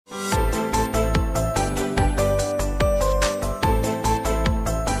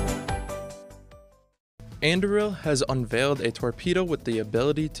Anduril has unveiled a torpedo with the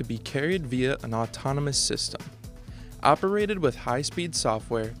ability to be carried via an autonomous system. Operated with high-speed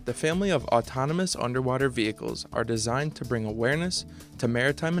software, the family of autonomous underwater vehicles are designed to bring awareness to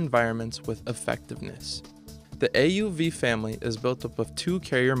maritime environments with effectiveness. The AUV family is built up of two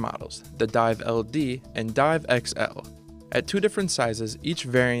carrier models, the Dive LD and Dive XL. At two different sizes, each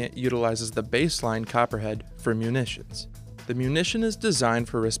variant utilizes the baseline Copperhead for munitions. The munition is designed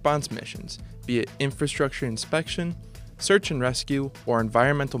for response missions, be it infrastructure inspection, search and rescue, or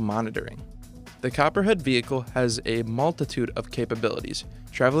environmental monitoring. The Copperhead vehicle has a multitude of capabilities,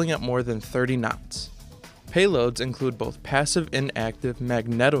 traveling at more than 30 knots. Payloads include both passive and active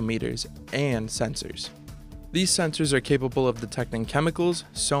magnetometers and sensors. These sensors are capable of detecting chemicals,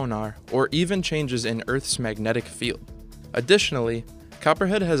 sonar, or even changes in Earth's magnetic field. Additionally,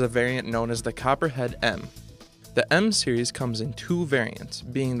 Copperhead has a variant known as the Copperhead M. The M series comes in two variants,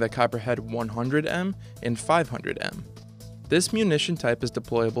 being the Copperhead 100M and 500M. This munition type is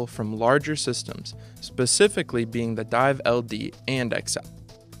deployable from larger systems, specifically being the Dive LD and XL.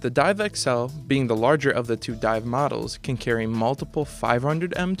 The Dive XL, being the larger of the two Dive models, can carry multiple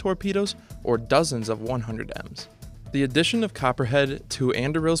 500M torpedoes or dozens of 100Ms. The addition of Copperhead to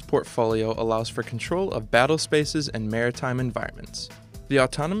Anduril's portfolio allows for control of battle spaces and maritime environments. The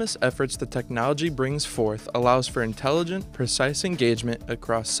autonomous efforts the technology brings forth allows for intelligent, precise engagement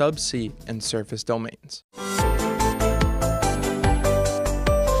across subsea and surface domains.